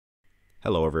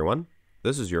Hello everyone,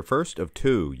 this is your first of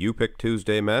two You Pick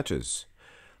Tuesday matches.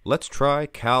 Let's try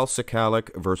Kalman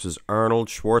Szkalak versus Arnold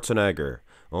Schwarzenegger.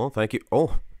 Oh, thank you.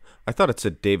 Oh, I thought it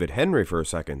said David Henry for a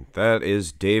second. That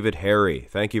is David Harry.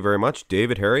 Thank you very much,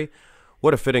 David Harry.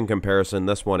 What a fitting comparison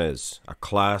this one is. A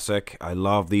classic. I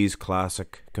love these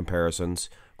classic comparisons.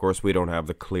 Of course, we don't have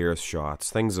the clearest shots,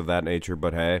 things of that nature,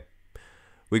 but hey,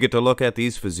 we get to look at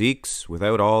these physiques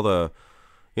without all the...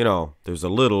 there's a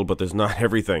little, but there's not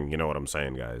everything. You know what I'm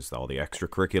saying, guys? All the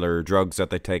extracurricular drugs that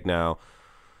they take now.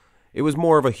 It was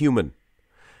more of a human.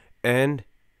 And,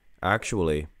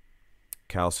 actually,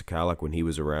 Kalman Szkalak, when he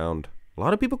was around, a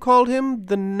lot of people called him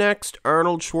the next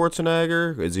Arnold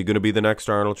Schwarzenegger. Is he going to be the next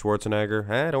Arnold Schwarzenegger?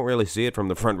 I don't really see it from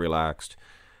the front relaxed.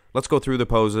 Let's go through the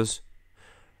poses.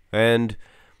 And...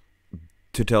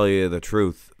 to tell you the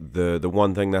truth, the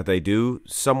one thing that they do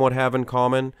somewhat have in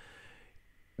common,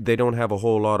 they don't have a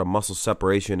whole lot of muscle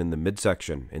separation in the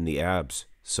midsection, in the abs.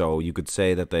 So you could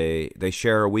say that they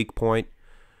share a weak point.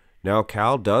 Now,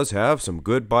 Cal does have some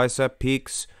good bicep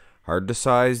peaks. Hard to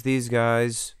size these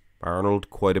guys.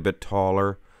 Arnold, quite a bit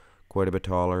taller.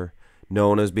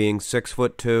 Known as being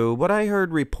 6'2". But I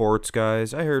heard reports,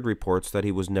 guys. I heard reports that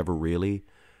he was never really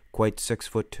quite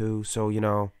 6'2".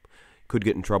 So, could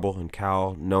get in trouble. And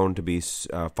Cal, known to be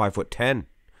 5'10".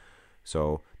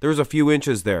 So there's a few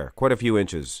inches there, quite a few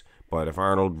inches. But if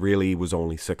Arnold really was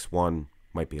only 6'1",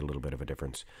 might be a little bit of a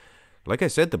difference. Like I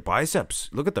said, the biceps,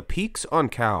 look at the peaks on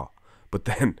Cal. But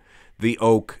then the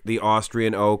oak, the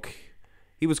Austrian oak,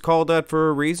 he was called that for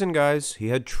a reason, guys. He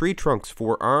had tree trunks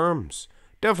for arms.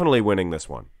 Definitely winning this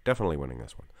one.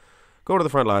 Go to the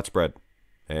front lat spread.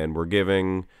 And we're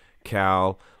giving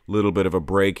Cal a little bit of a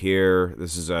break here.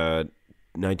 This is a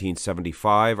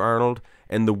 1975 Arnold.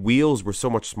 And the wheels were so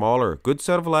much smaller. Good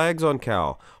set of legs on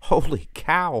Cal. Holy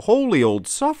cow. Holy old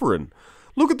suffering.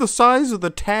 Look at the size of the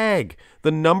tag.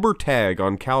 The number tag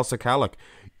on Kalman Szkalak.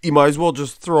 You might as well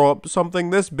just throw up something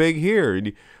this big here.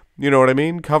 You know what I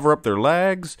mean? Cover up their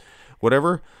legs.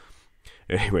 Whatever.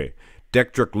 Anyway,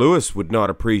 Dietrich Lewis would not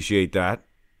appreciate that.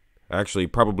 Actually,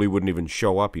 probably wouldn't even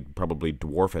show up. He'd probably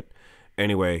dwarf it.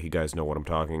 Anyway, you guys know what I'm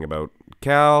talking about.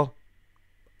 Cal...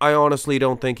 I honestly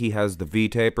don't think he has the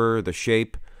V-taper, the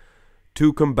shape,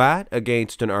 to combat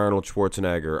against an Arnold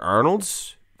Schwarzenegger.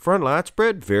 Arnold's front lat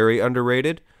spread, very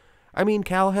underrated. I mean,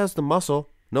 Cal has the muscle.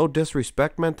 No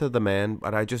disrespect meant to the man,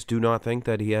 but I just do not think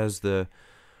that he has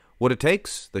what it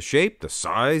takes, the shape, the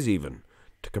size even,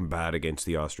 to combat against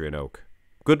the Austrian oak.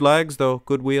 Good legs, though,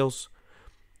 good wheels.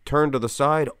 Turn to the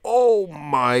side. Oh,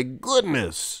 my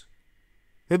goodness.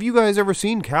 Have you guys ever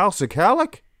seen Kalman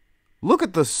Szkalak? Look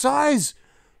at the size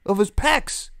of his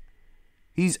pecs.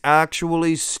 He's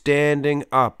actually standing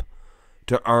up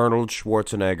to Arnold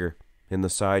Schwarzenegger in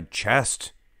the side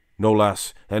chest, no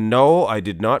less. And no, I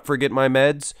did not forget my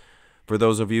meds. For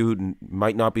those of you who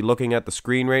might not be looking at the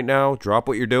screen right now, drop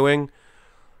what you're doing.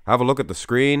 Have a look at the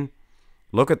screen.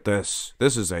 Look at this.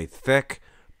 This is a thick,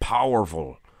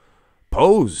 powerful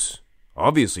pose.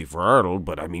 Obviously for Arnold,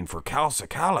 but I mean for Kalman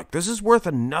Szkalak. This is worth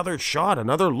another shot,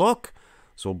 another look.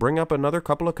 So we'll bring up another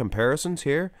couple of comparisons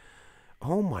here.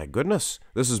 Oh my goodness.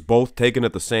 This is both taken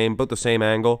at about the same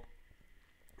angle.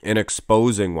 An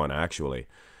exposing one, actually.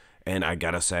 And I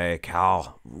gotta say,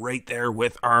 Cal, right there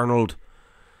with Arnold.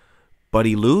 But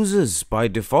he loses by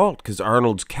default because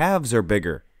Arnold's calves are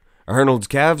bigger.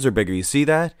 You see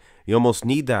that? You almost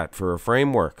need that for a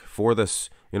framework for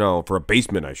this, for a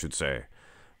basement, I should say.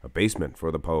 A basement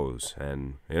for the pose.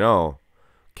 And, Kalman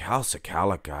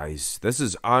Szkalak, guys, this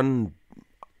is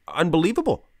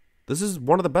unbelievable. This is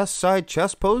one of the best side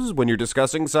chest poses. When you're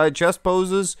discussing side chest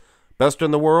poses, best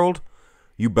in the world,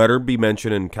 you better be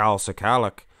mentioning Kalman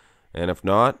Szkalak. And if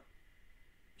not,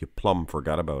 you plumb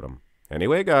forgot about him.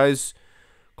 Anyway, guys,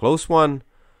 close one.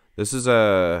 This is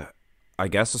I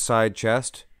guess a side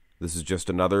chest. This is just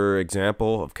another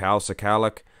example of Kalman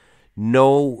Szkalak.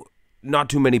 No, not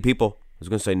too many people. I was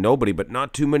going to say nobody, but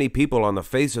not too many people on the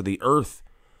face of the earth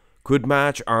could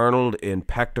match Arnold in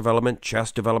pec development,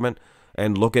 chest development,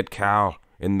 and look at Cal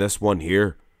in this one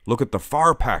here. Look at the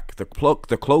far pec, the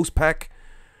close pec.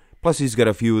 Plus, he's got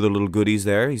a few of the little goodies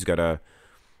there. He's got a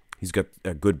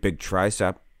good big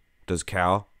tricep. Does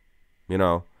Cal,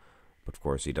 But of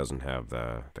course, he doesn't have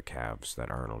the calves that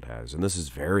Arnold has, and this is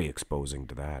very exposing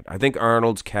to that. I think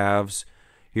Arnold's calves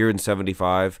here in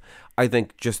 75. I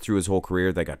think just through his whole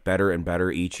career, they got better and better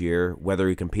each year, whether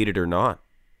he competed or not.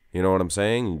 You know what I'm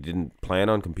saying? He didn't plan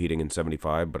on competing in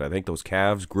 75, but I think those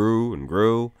calves grew and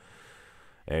grew.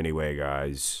 Anyway,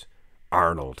 guys,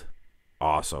 Arnold,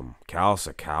 awesome. Kalman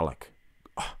Szkalak,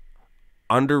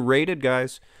 underrated,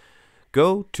 guys.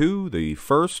 Go to the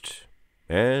first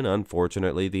And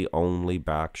unfortunately, the only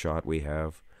back shot we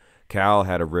have. Cal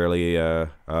had a really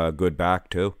good back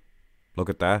too. Look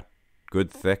at that.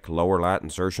 Good thick lower lat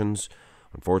insertions.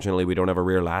 Unfortunately, we don't have a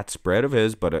rear lat spread of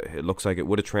his, but it looks like it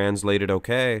would have translated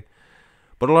okay.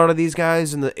 But a lot of these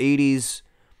guys in the 80s,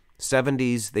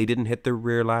 70s, they didn't hit their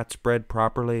rear lat spread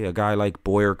properly. A guy like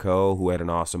Boyerko, who had an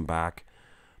awesome back,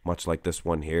 much like this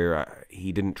one here,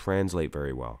 he didn't translate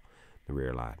very well, the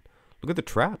rear lat. Look at the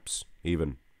traps,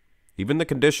 even. Even the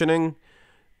conditioning,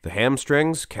 the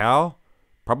hamstrings, Cal,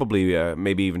 probably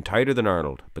maybe even tighter than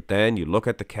Arnold. But then you look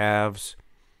at the calves,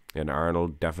 and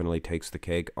Arnold definitely takes the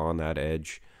cake on that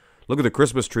edge. Look at the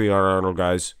Christmas tree on Arnold,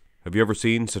 guys. Have you ever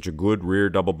seen such a good rear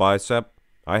double bicep?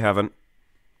 I haven't.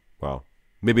 Well,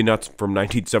 maybe not from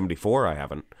 1974, I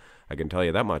haven't. I can tell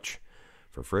you that much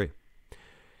for free.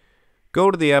 Go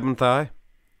to the ab and thigh,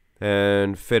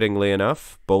 and fittingly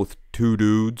enough, both two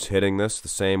dudes hitting this the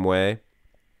same way.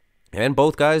 And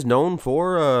both guys known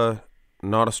for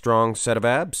not a strong set of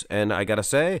abs. And I gotta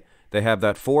say, they have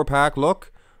that four-pack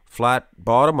look, flat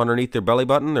bottom underneath their belly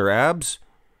button, their abs.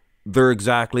 They're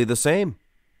exactly the same.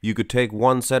 You could take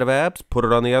one set of abs, put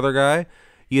it on the other guy.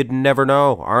 You'd never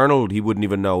know. Arnold, he wouldn't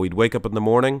even know. He'd wake up in the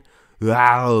morning.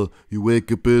 Wow, you wake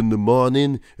up in the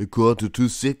morning,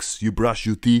 5:45, you brush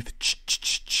your teeth.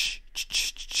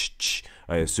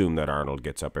 I assume that Arnold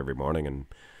gets up every morning and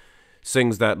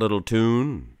sings that little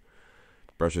tune,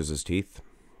 brushes his teeth.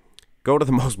 Go to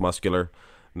the most muscular.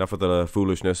 Enough of the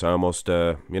foolishness. I almost,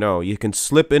 you can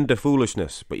slip into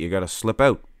foolishness, but you got to slip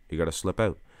out. You got to slip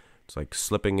out. It's like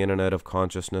slipping in and out of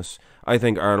consciousness. I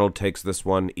think Arnold takes this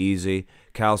one easy.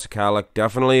 Kalman Szkalak,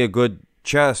 definitely a good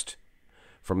chest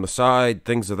from the side,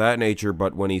 things of that nature,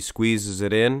 but when he squeezes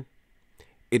it in,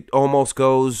 it almost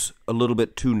goes a little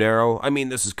bit too narrow. I mean,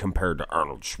 this is compared to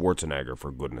Arnold Schwarzenegger,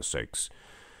 for goodness sakes.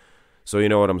 So you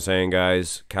know what I'm saying,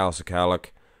 guys. Kalman Szkalak,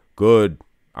 good.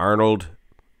 Arnold,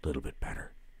 a little bit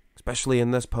better, especially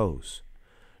in this pose.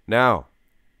 Now,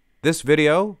 this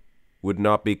video would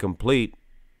not be complete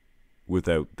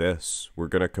without this. We're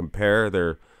going to compare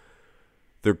their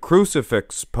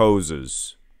crucifix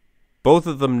poses. Both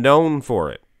of them known for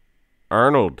it.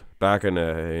 Arnold, back in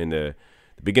the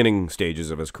beginning stages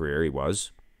of his career, he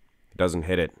doesn't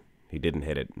hit it. He didn't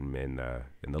hit it in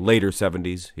the later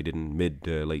 70s. He didn't late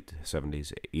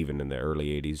 70s, even in the early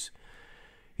 80s.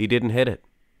 He didn't hit it.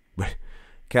 But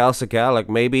Kalman Szkalak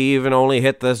maybe even only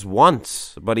hit this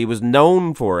once, but he was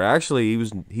known for it. Actually,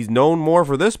 he's known more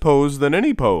for this pose than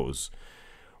any pose.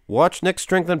 Watch Nick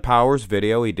Strength and Power's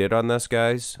video he did on this,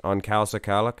 guys, on Kalman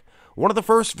Szkalak. One of the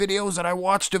first videos that I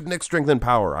watched of Nick Strength and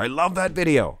Power. I love that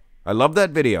video.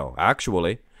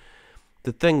 Actually.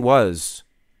 The thing was,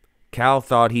 Cal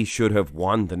thought he should have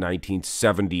won the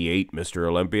 1978 Mr.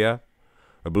 Olympia.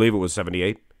 I believe it was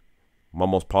 78. I'm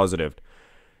almost positive.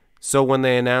 So when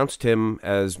they announced him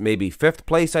as maybe 5th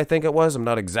place, I think it was, I'm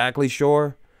not exactly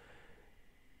sure,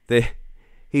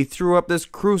 he threw up this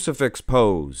crucifix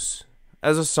pose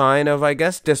as a sign of, I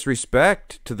guess,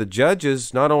 disrespect to the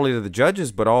judges, not only to the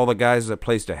judges, but all the guys that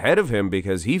placed ahead of him,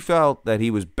 because he felt that he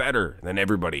was better than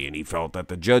everybody, and he felt that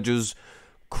the judges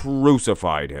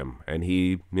crucified him, and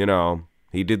he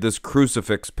did this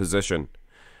crucifix position,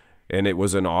 and it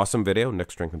was an awesome video. Nick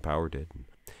Strength and Power did.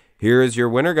 Here is your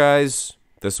winner, guys.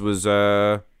 This was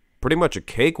pretty much a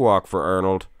cakewalk for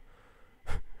Arnold.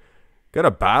 Got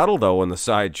a battle, though, in the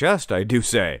side chest, I do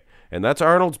say, and that's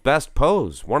Arnold's best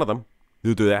pose, one of them.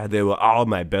 They were all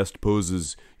my best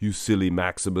poses, you silly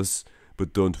Maximus.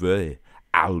 But don't worry,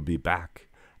 I'll be back.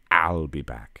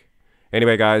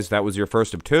 Anyway, guys, that was your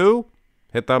first of 2.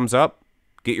 Hit thumbs up.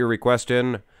 Get your request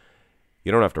in.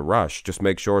 You don't have to rush. Just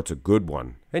make sure it's a good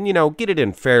one. And, get it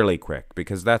in fairly quick,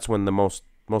 because that's when the most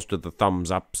of the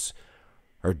thumbs ups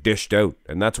are dished out.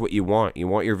 And that's what you want. You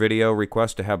want your video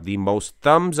request to have the most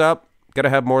thumbs up. Got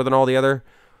to have more than all the other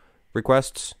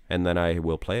requests. And then I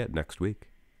will play it next week.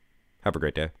 Have a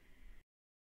great day.